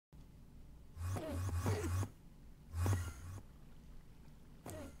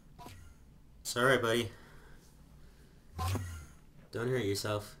Sorry, buddy. Don't hurt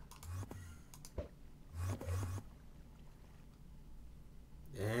yourself.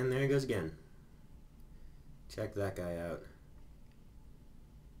 And there he goes again. Check that guy out.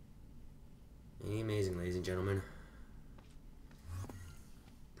 Ain't he amazing, ladies and gentlemen?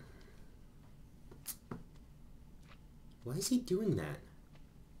 Why is he doing that?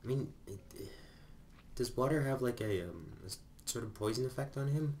 I mean, does water have like a sort of poison effect on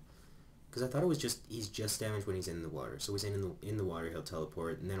him? Because I thought it was just he's just damaged when he's in the water. So he's in the water, he'll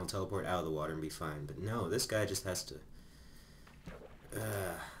teleport, and then he'll teleport out of the water and be fine. But no, this guy just has to.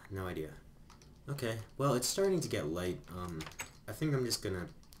 No idea. Okay, well it's starting to get light. I think I'm just gonna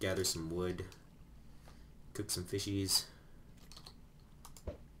gather some wood, cook some fishies.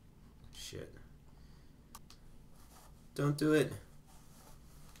 Shit. Don't do it.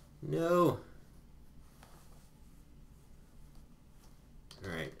 No.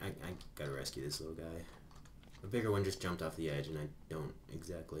 Alright, I gotta rescue this little guy. A bigger one just jumped off the edge and I don't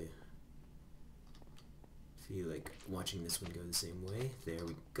exactly feel like watching this one go the same way. There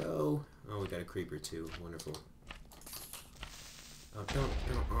we go. Oh, we got a creeper too. Wonderful. Oh, don't.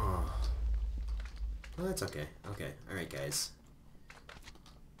 Oh. Well, that's okay. Okay. Alright, guys.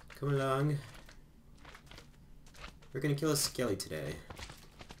 Come along. We're gonna kill a skelly today.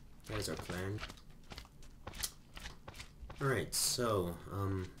 That is our plan. Alright, so,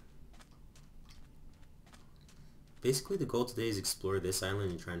 basically the goal today is explore this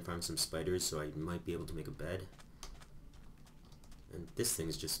island and try and find some spiders so I might be able to make a bed. And this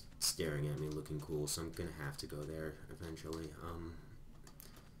thing's just staring at me looking cool, so I'm gonna have to go there eventually.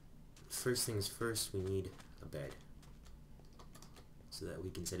 First things first, we need a bed. So that we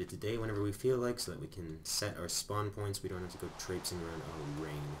can set it today whenever we feel like, so that we can set our spawn points. We don't have to go traipsing around, oh,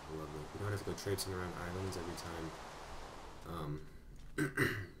 rain, lovely. We don't have to go traipsing around islands every time.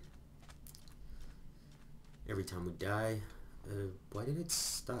 Every time we die. Why did it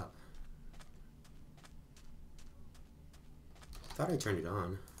stop? I thought I turned it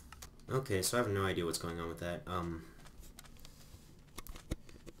on. Okay, so I have no idea what's going on with that.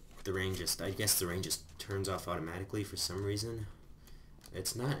 The rain just, I guess the rain just turns off automatically for some reason.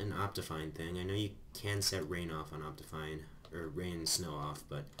 It's not an Optifine thing. I know you can set rain off on Optifine, or rain and snow off,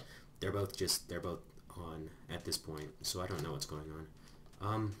 but they're both on at this point, so I don't know what's going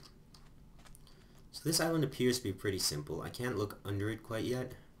on. So this island appears to be pretty simple. I can't look under it quite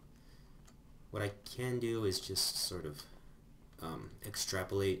yet. What I can do is just sort of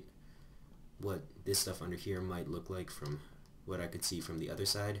extrapolate what this stuff under here might look like from what I could see from the other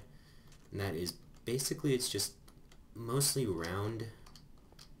side. And that is basically it's just mostly round,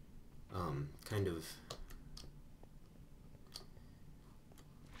 kind of.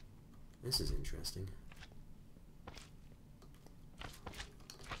 This is interesting.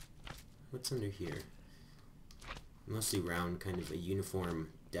 What's under here? Mostly round, kind of a uniform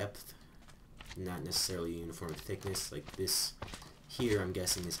depth, not necessarily a uniform thickness. Like this here, I'm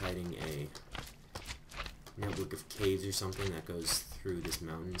guessing, is hiding a network of caves or something that goes through this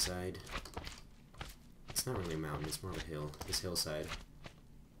mountainside. It's not really a mountain, it's more of a hill, this hillside.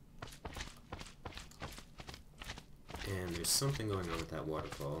 And there's something going on with that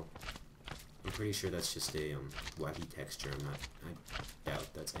waterfall. I'm pretty sure that's just a wacky texture. I doubt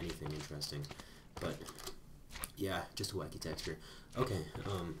that's anything interesting, but yeah, just a wacky texture. Okay,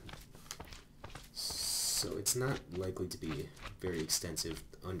 so it's not likely to be very extensive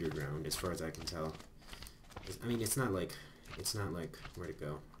underground, as far as I can tell. I mean, it's not like, where'd it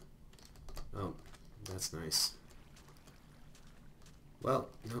go? Oh, that's nice. Well,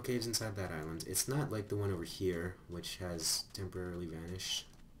 no caves inside that island. It's not like the one over here, which has temporarily vanished.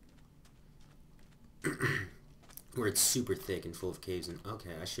 Where it's super thick and full of caves and...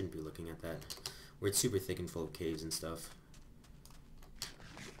 Okay, I shouldn't be looking at that. Where it's super thick and full of caves and stuff.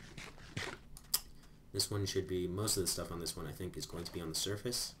 This one should be... Most of the stuff on this one, I think, is going to be on the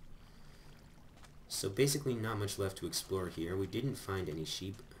surface. So basically not much left to explore here. We didn't find any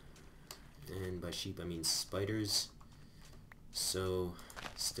sheep. And by sheep, I mean spiders. So,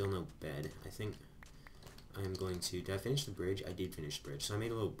 still no bed. I think I'm going to... Did I finish the bridge? I did finish the bridge. So I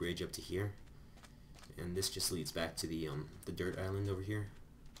made a little bridge up to here. And this just leads back to the dirt island over here.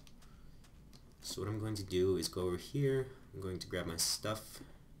 So what I'm going to do is go over here. I'm going to grab my stuff.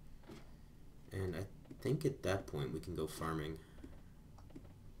 And I think at that point we can go farming.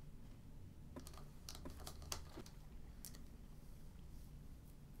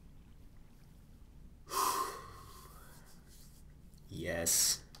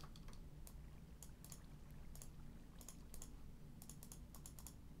 Yes.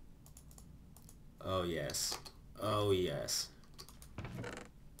 Oh yes. Oh yes.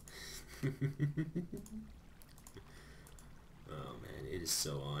 Oh man, it is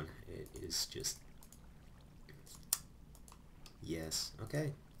so on. It is just... Yes.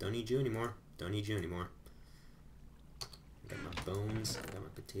 Okay. Don't need you anymore. Don't need you anymore. I got my bones, I got my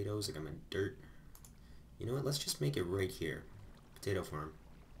potatoes, I got my dirt. You know what? Let's just make it right here. Potato farm.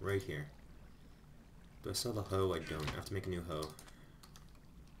 Right here. Do I still have a hoe? I don't. I have to make a new hoe.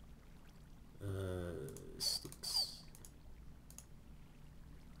 Sticks.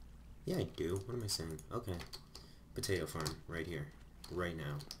 Yeah, I do. What am I saying? Okay. Potato farm. Right here. Right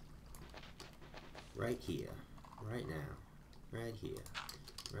now. Right here. Right now. Right here.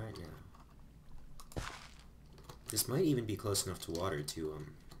 Right now. This might even be close enough to water to,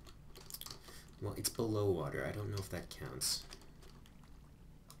 well, it's below water. I don't know if that counts.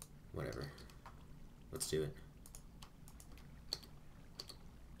 Whatever. Let's do it.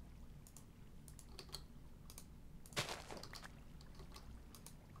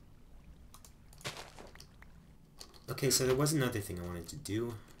 Okay, so there was another thing I wanted to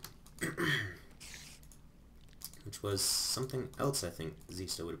do, which was something else I think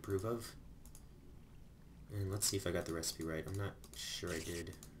Zisteau would approve of. And let's see if I got the recipe right. I'm not sure I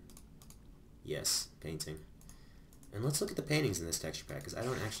did. Yes, painting. And let's look at the paintings in this texture pack, because I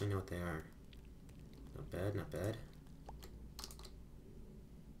don't actually know what they are. Not bad, not bad.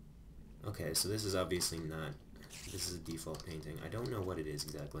 Okay, so this is obviously not... This is a default painting. I don't know what it is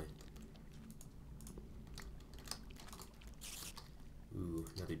exactly. Ooh,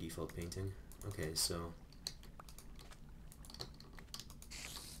 another default painting. Okay, so...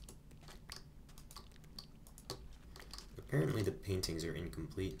 Apparently the paintings are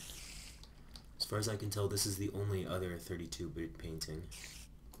incomplete. As far as I can tell, this is the only other 32-bit painting.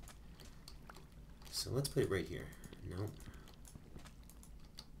 So let's put it right here. Nope.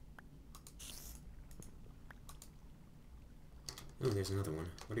 Oh, there's another one.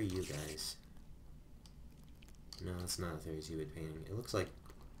 What are you guys? No, it's not a 32-bit painting. It looks like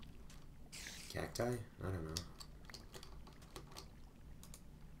cacti? I don't know.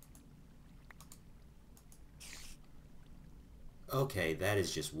 Okay, that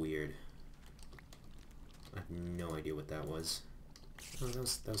is just weird. I have no idea what that was. Oh, that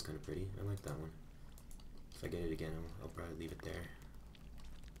was kind of pretty. I like that one. If I get it again, I'll probably leave it there.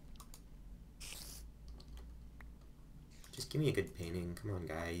 Just give me a good painting. Come on,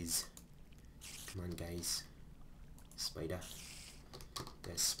 guys. Come on, guys. Spider.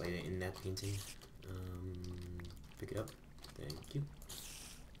 There's a spider in that painting. Pick it up. Thank you.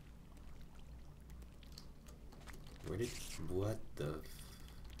 What the...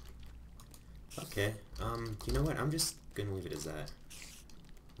 Okay, you know what? I'm just gonna leave it as that.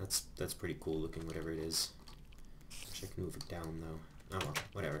 That's pretty cool looking, whatever it is. Wish I could move it down, though. Oh well,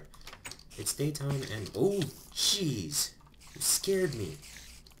 whatever. It's daytime and... Oh, jeez! You scared me.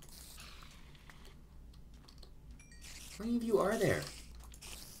 How many of you are there?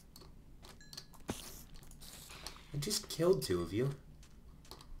 I just killed 2 of you.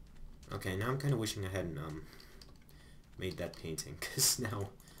 Okay, now I'm kind of wishing I hadn't, made that painting, because now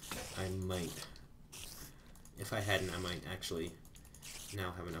I might... If I hadn't, I might actually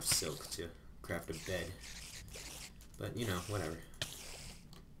now have enough silk to craft a bed. But, you know, whatever.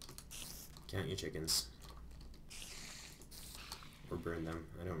 Count your chickens. Or burn them.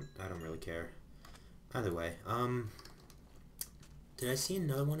 I don't really care. Either way, did I see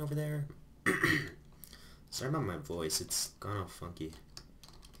another one over there? Sorry about my voice, it's gone all funky.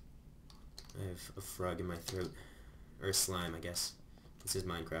 I have a frog in my throat. Or a slime, I guess. This is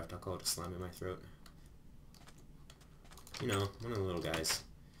Minecraft, I'll call it a slime in my throat. You know, one of the little guys.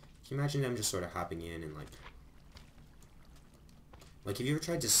 Can you imagine them just sort of hopping in and like have you ever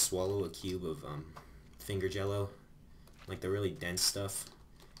tried to swallow a cube of finger jello? Like the really dense stuff?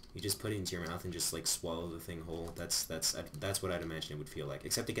 You just put it into your mouth and just like swallow the thing whole. That's what I'd imagine it would feel like.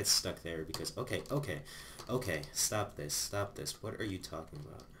 Except it gets stuck there because okay, stop this. What are you talking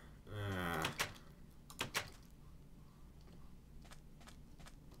about?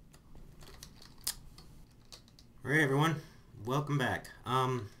 Alright everyone, welcome back.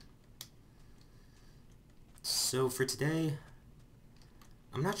 So for today,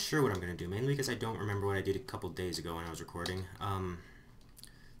 I'm not sure what I'm going to do, mainly because I don't remember what I did a couple days ago when I was recording.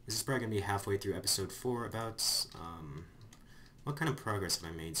 This is probably going to be halfway through episode 4 about, what kind of progress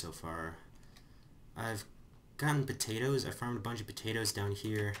have I made so far? I've gotten potatoes. I farmed a bunch of potatoes down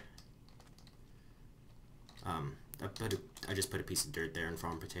here. I just put a piece of dirt there and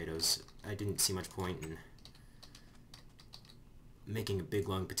farmed potatoes. I didn't see much point in making a big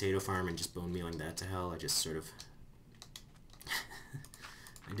long potato farm and just bone mealing that to hell. I just sort of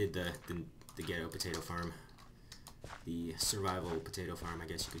I did the ghetto potato farm, the survival potato farm, I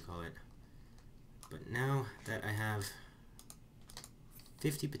guess you could call it. But now that I have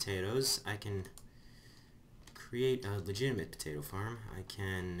 50 potatoes, I can create a legitimate potato farm. I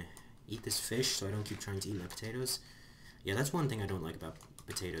can eat this fish so I don't keep trying to eat my potatoes. Yeah, that's one thing I don't like about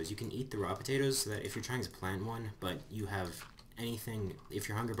potatoes. You can eat the raw potatoes so that if you're trying to plant one, but you have anything, if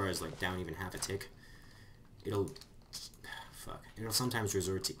your hunger bar is like down even half a tick, it'll sometimes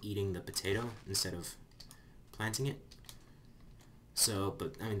resort to eating the potato instead of planting it. So,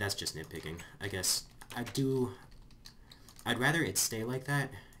 but I mean, that's just nitpicking. I guess I'd rather it stay like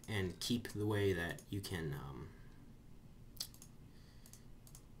that and keep the way that you can,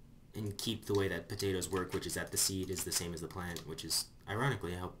 and keep the way that potatoes work, which is that the seed is the same as the plant, which is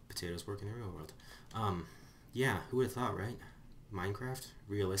ironically how potatoes work in the real world. Yeah, who would have thought, right? Minecraft?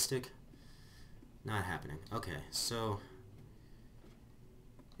 Realistic? Not happening. Okay, so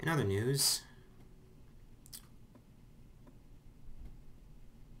in other news,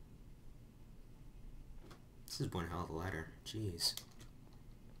 this is one hell of a ladder. Jeez.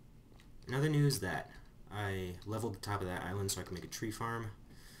 In other news that I leveled the top of that island so I can make a tree farm.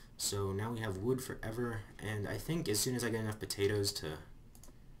 So now we have wood forever, and I think as soon as I get enough potatoes to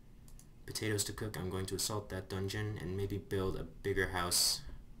cook, I'm going to assault that dungeon and maybe build a bigger house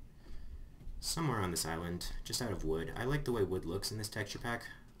somewhere on this island, just out of wood. I like the way wood looks in this texture pack.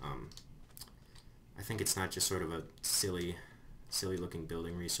 I think it's not just sort of a silly looking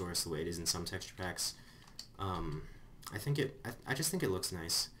building resource the way it is in some texture packs. I just think it looks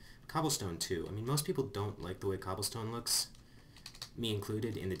nice. Cobblestone too. I mean, most people don't like the way cobblestone looks, me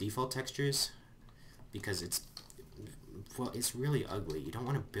included, in the default textures, because it's really ugly. You don't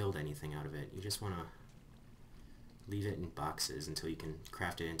want to build anything out of it. You just want to leave it in boxes until you can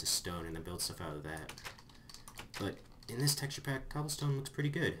craft it into stone and then build stuff out of that. But in this texture pack, cobblestone looks pretty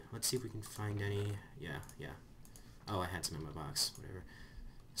good. Let's see if we can find any. Yeah. Oh, I had some in my box. Whatever.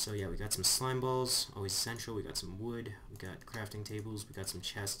 So yeah, we got some slime balls, always essential. We got some wood. We got crafting tables. We got some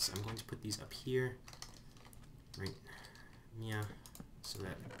chests. I'm going to put these up here. Right. Yeah. So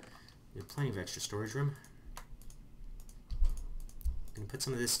that we have plenty of extra storage room. I'm going to put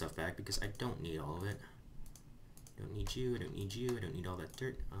some of this stuff back because I don't need all of it. I don't need you, I don't need you, I don't need all that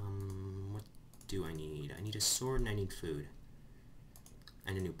dirt. What do I need? I need a sword and I need food.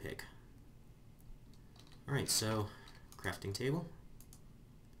 And a new pick. Alright, so crafting table.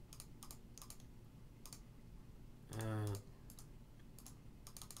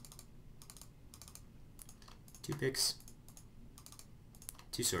 2 picks.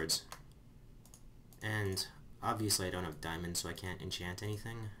 2 swords. And obviously I don't have diamonds, so I can't enchant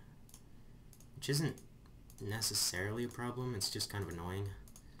anything. Which isn't necessarily a problem, it's just kind of annoying.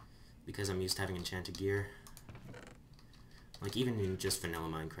 Because I'm used to having enchanted gear. Like, even in just vanilla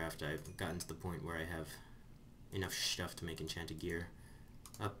Minecraft, I've gotten to the point where I have enough stuff to make enchanted gear.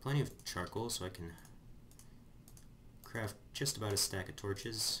 Plenty of charcoal, so I can craft just about a stack of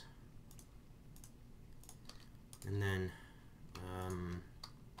torches. And then,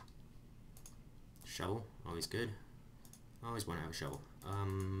 shovel, always good. Always want to have a shovel.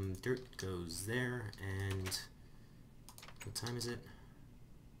 Dirt goes there, and what time is it?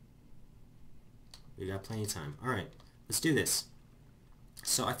 We got plenty of time. Alright, let's do this.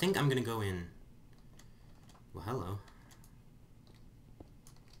 So I think I'm gonna go in. Well, hello.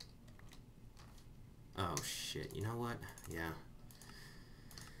 Oh shit, you know what? Yeah.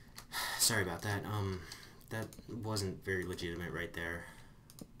 Sorry about that. That wasn't very legitimate right there.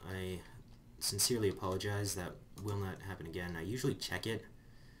 I sincerely apologize. That will not happen again. I usually check it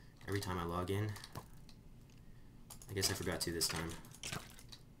every time I log in. I guess I forgot to this time.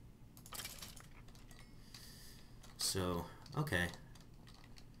 So, okay.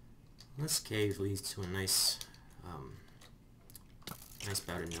 This cave leads to a nice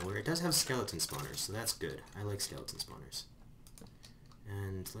bout of nowhere. It does have skeleton spawners, so that's good. I like skeleton spawners.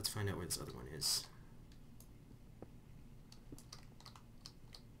 And let's find out where this other one is.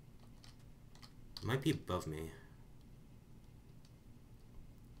 It might be above me.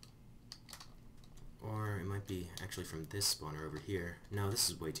 Or it might be actually from this spawner over here. No, this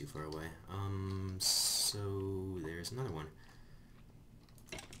is way too far away. So there's another one.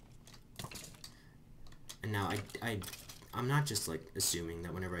 And now I'm not just like assuming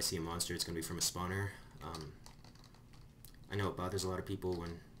that whenever I see a monster it's going to be from a spawner. I know it bothers a lot of people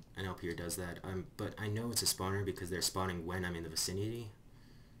when an LPer does that, but I know it's a spawner because they're spawning when I'm in the vicinity.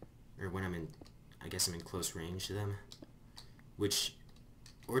 Or when I'm in, I guess I'm in close range to them. Which,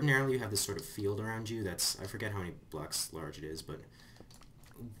 ordinarily you have this sort of field around you that's, I forget how many blocks large it is, but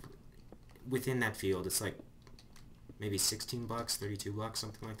within that field it's like maybe 16 blocks, 32 blocks,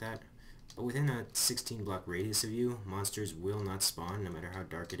 something like that. But within a 16 block radius of you, monsters will not spawn no matter how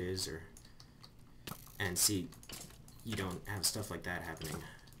dark it is or And see, you don't have stuff like that happening.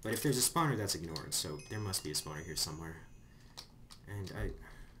 But if there's a spawner, that's ignored, so there must be a spawner here somewhere. And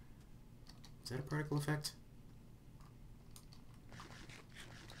is that a particle effect?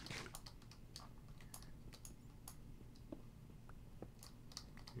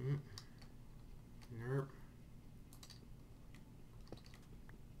 Nope.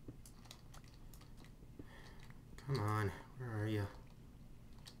 Come on, where are you? Up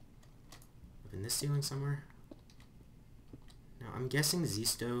in this ceiling somewhere? Now, I'm guessing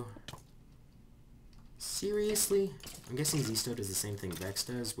Zisteau... Seriously? I'm guessing Zisteau does the same thing Vex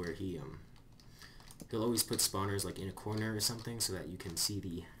does, where he'll always put spawners like in a corner or something so that you can see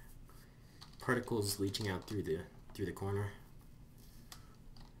the particles leaching out through the corner.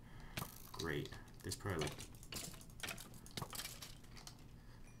 Great. There's probably like...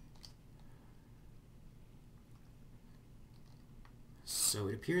 So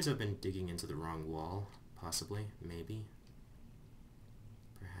it appears I've been digging into the wrong wall, possibly, maybe,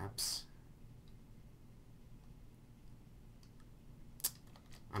 perhaps.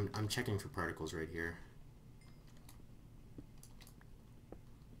 I'm checking for particles right here.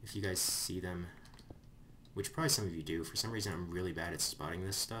 If you guys see them, which probably some of you do. For some reason I'm really bad at spotting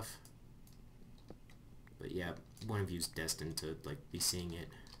this stuff. But yeah, one of you's destined to like be seeing it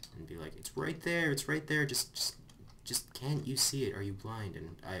and be like, it's right there, just can't you see it? Are you blind?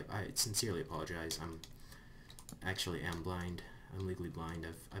 And I sincerely apologize. Actually am blind. I'm legally blind.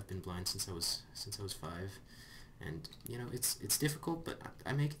 I've been blind since I was 5. And, you know, it's difficult, but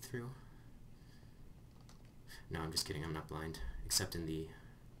I make it through. No, I'm just kidding. I'm not blind, except in the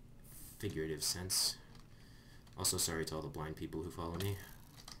figurative sense. Also, sorry to all the blind people who follow me.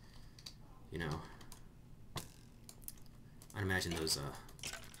 You know, I'd imagine those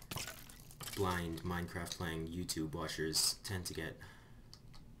blind Minecraft playing YouTube watchers tend to get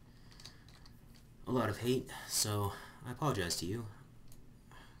a lot of hate, so I apologize to you.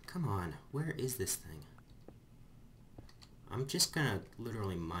 Come on, where is this thing? I'm just gonna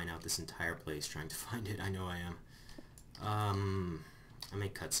literally mine out this entire place trying to find it. I know I am. I may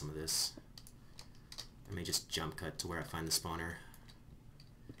cut some of this. I may just jump cut to where I find the spawner.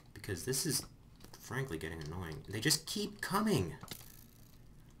 Because this is frankly getting annoying. They just keep coming!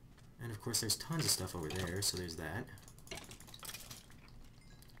 And of course there's tons of stuff over there, so there's that.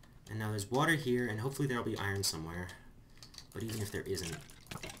 And now there's water here, and hopefully there'll be iron somewhere. But even if there isn't,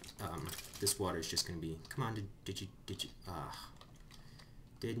 this water is just gonna be... Come on, did you...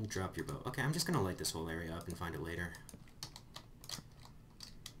 Didn't drop your bow. Okay, I'm just gonna light this whole area up and find it later.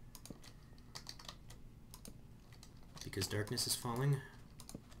 Because darkness is falling.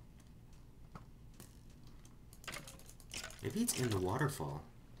 Maybe it's in the waterfall.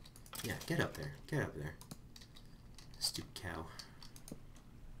 Yeah, get up there. Get up there. Stupid cow.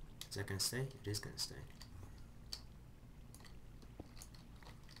 Is that gonna stay? It is gonna stay.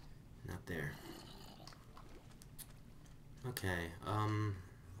 Not there. Okay,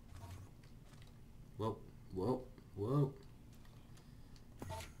 Whoa, whoa, whoa.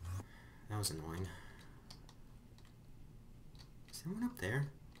 That was annoying. Is there one up there?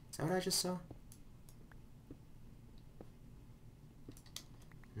 Is that what I just saw?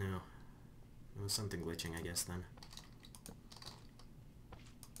 No. It was something glitching, I guess, then.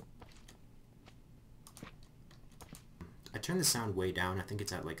 I turned the sound way down. I think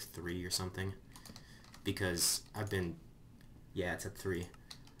it's at like 3 or something. Because I've been... Yeah, it's at 3.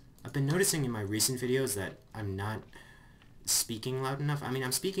 I've been noticing in my recent videos that I'm not speaking loud enough. I mean,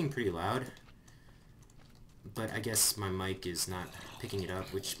 I'm speaking pretty loud. But I guess my mic is not picking it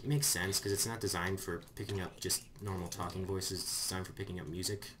up, which makes sense, because it's not designed for picking up just normal talking voices. It's designed for picking up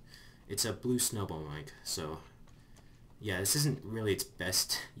music. It's a Blue Snowball mic, so... Yeah, this isn't really its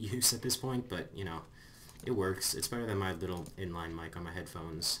best use at this point, but, you know, it works. It's better than my little inline mic on my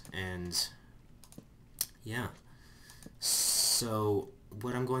headphones, and... Yeah. So,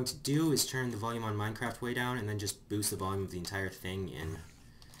 what I'm going to do is turn the volume on Minecraft way down, and then just boost the volume of the entire thing in,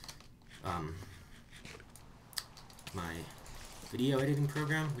 my video editing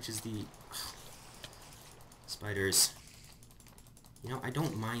program, which is the... Spiders. You know, I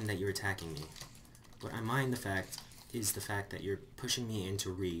don't mind that you're attacking me. What I mind the fact that you're pushing me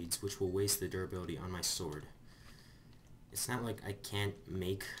into reeds, which will waste the durability on my sword. It's not like I can't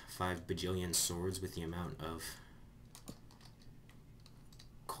make 5 bajillion swords with the amount of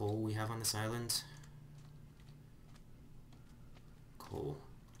coal we have on this island. Coal.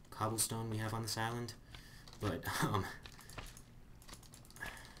 Cobblestone we have on this island. But,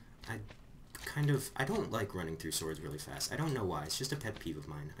 I don't like running through swords really fast. I don't know why. It's just a pet peeve of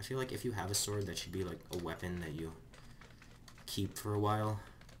mine. I feel like if you have a sword, that should be like a weapon that you keep for a while.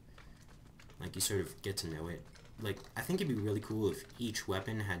 Like, you sort of get to know it. Like, I think it'd be really cool if each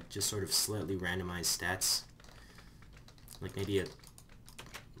weapon had just sort of slightly randomized stats. Like, maybe a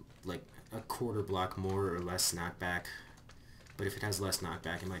quarter block more or less knockback. But if it has less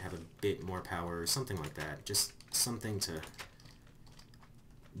knockback, it might have a bit more power or something like that. Just something to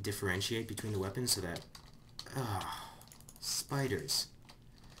differentiate between the weapons so that... spiders.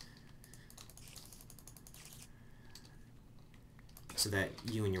 So that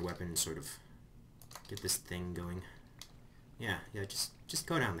you and your weapon sort of get this thing going. Yeah, just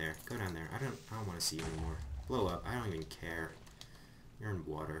go down there. Go down there. I don't want to see you anymore. Blow up. I don't even care. You're in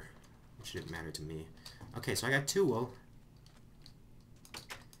water. What should it matter to me? Okay, so I got 2 wool.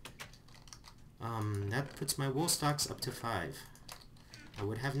 That puts my wool stocks up to 5. I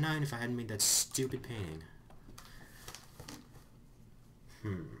would have 9 if I hadn't made that stupid painting.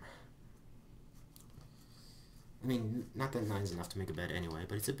 I mean, not that 9's enough to make a bed anyway,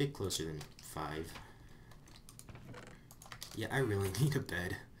 but it's a bit closer than 5. Yeah, I really need a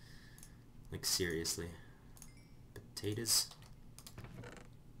bed. Like, seriously. Potatoes.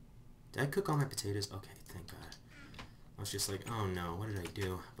 Did I cook all my potatoes? Okay, thank God. I was just like, oh no, what did I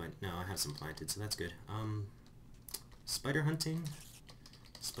do? But no, I have some planted, so that's good. Spider hunting?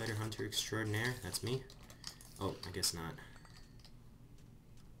 Spider hunter extraordinaire, that's me. Oh, I guess not.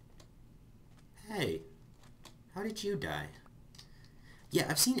 Hey, how did you die? Yeah,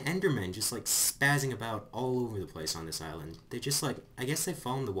 I've seen Endermen just like spazzing about all over the place on this island. They just like, I guess they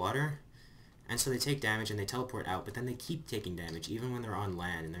fall in the water, and so they take damage and they teleport out, but then they keep taking damage even when they're on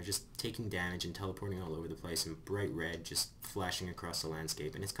land, and they're just taking damage and teleporting all over the place in bright red, just flashing across the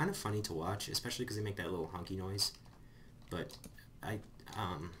landscape. And it's kind of funny to watch, especially because they make that little honky noise. But I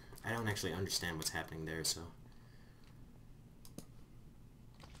don't actually understand what's happening there, so...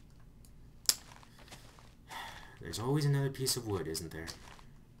 There's always another piece of wood, isn't there?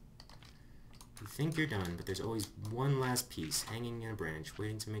 You think you're done, but there's always one last piece hanging in a branch,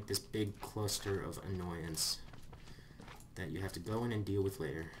 waiting to make this big cluster of annoyance that you have to go in and deal with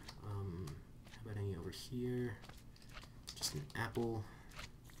later. How about any over here? Just an apple.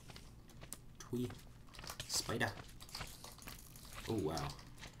 Twee. Spider. Oh, wow.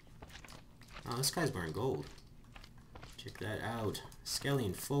 Oh, this guy's wearing gold. Check that out. Skelly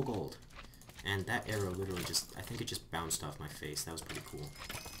in full gold. And that arrow literally just, I think it just bounced off my face. That was pretty cool.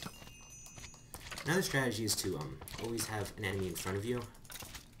 Another strategy is to always have an enemy in front of you,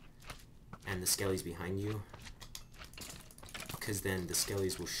 and the skellies behind you, because then the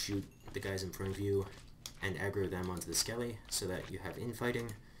skellies will shoot the guys in front of you and aggro them onto the skelly, so that you have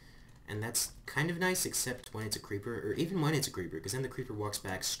infighting. And that's kind of nice, except when it's a creeper, or even when it's a creeper, because then the creeper walks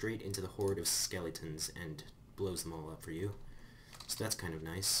back straight into the horde of skeletons and blows them all up for you. So that's kind of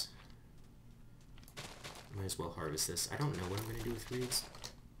nice. Might as well harvest this. I don't know what I'm going to do with reeds.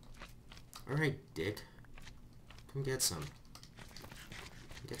 Alright, dick. Come get some.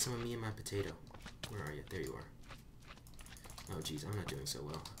 Get some of me and my potato. Where are you? There you are. Oh, jeez, I'm not doing so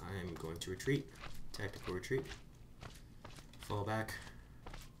well. I am going to retreat. Tactical retreat. Fall back.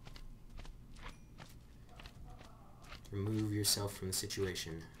 Remove yourself from the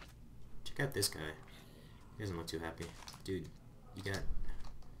situation. Check out this guy. He doesn't look too happy. Dude,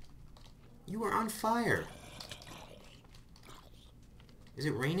 you are on fire! Is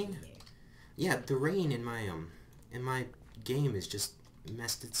it raining? Yeah, the rain in my game is just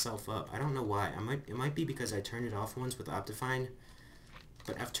messed itself up. I don't know why. It might be because I turned it off once with Optifine,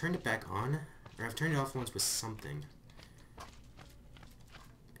 but I've turned it back on, or I've turned it off once with something.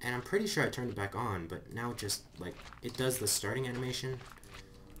 And I'm pretty sure I turned it back on, but now just, like, it does the starting animation,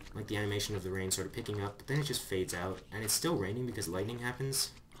 like the animation of the rain sort of picking up, but then it just fades out, and it's still raining because lightning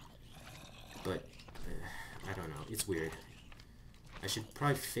happens, but, I don't know, it's weird. I should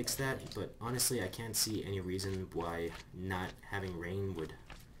probably fix that, but honestly I can't see any reason why not having rain would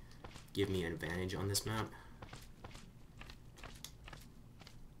give me an advantage on this map.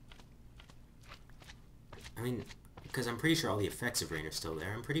 I mean, because I'm pretty sure all the effects of rain are still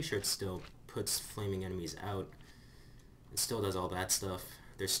there. I'm pretty sure it still puts flaming enemies out. It still does all that stuff.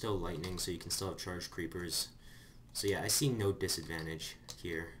 There's still lightning, so you can still have charged creepers. So yeah, I see no disadvantage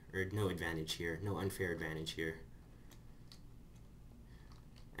here, or no advantage here, no unfair advantage here.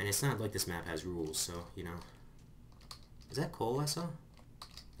 And it's not like this map has rules, so, you know. Is that coal I saw?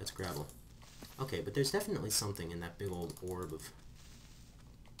 That's gravel. Okay, but there's definitely something in that big old orb of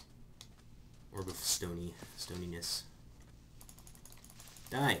stoniness.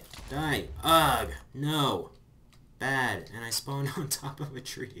 Die! Die! Ugh! No! Bad! And I spawned on top of a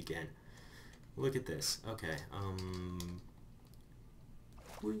tree again. Look at this. Okay,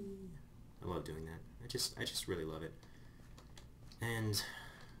 whee. I love doing that. I just really love it. And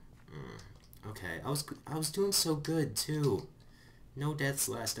Okay, I was doing so good too. No deaths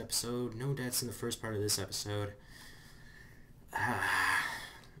last episode. No deaths in the first part of this episode.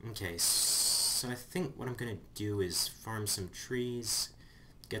 Okay, so I think what I'm gonna do is farm some trees,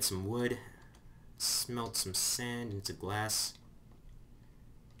 get some wood, smelt some sand into glass.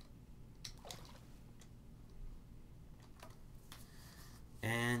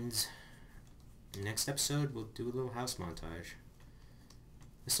 And next episode we'll do a little house montage.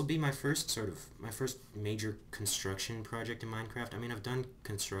 This will be my first major construction project in Minecraft. I mean, I've done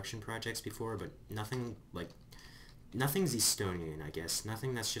construction projects before, but nothing Zistonian, I guess.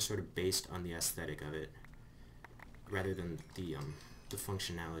 Nothing that's just sort of based on the aesthetic of it, rather than the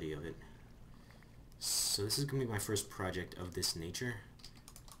functionality of it. So this is gonna be my first project of this nature,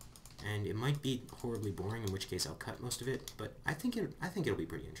 and it might be horribly boring, in which case I'll cut most of it. But I think it'll be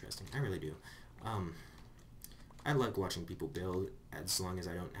pretty interesting. I really do. I like watching people build, as long as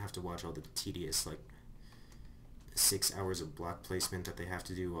I don't have to watch all the tedious, like, 6 hours of block placement that they have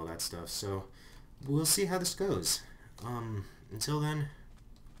to do, all that stuff. So we'll see how this goes. Until then,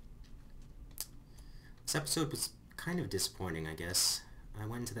 this episode was kind of disappointing, I guess. I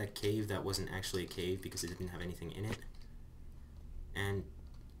went into that cave that wasn't actually a cave because it didn't have anything in it. And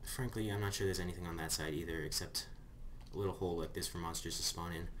frankly, I'm not sure there's anything on that side either, except a little hole like this for monsters to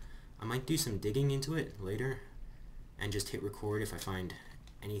spawn in. I might do some digging into it later, and just hit record if I find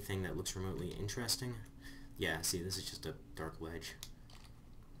anything that looks remotely interesting. Yeah, see, this is just a dark ledge.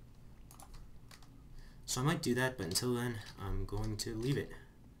 So I might do that, but until then, I'm going to leave it.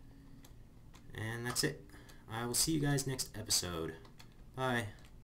 And that's it. I will see you guys next episode. Bye.